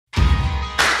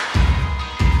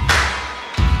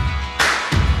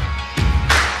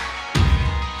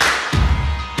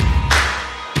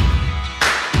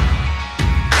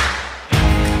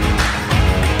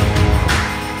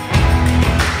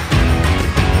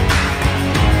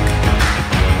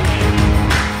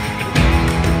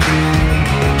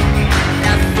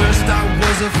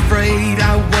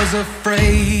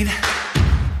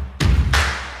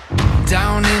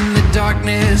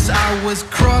darkness, I was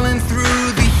crawling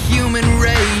through the human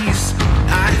race.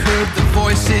 I heard the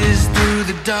voices through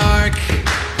the dark.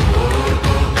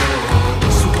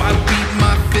 So I beat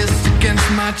my fist against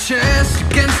my chest,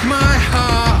 against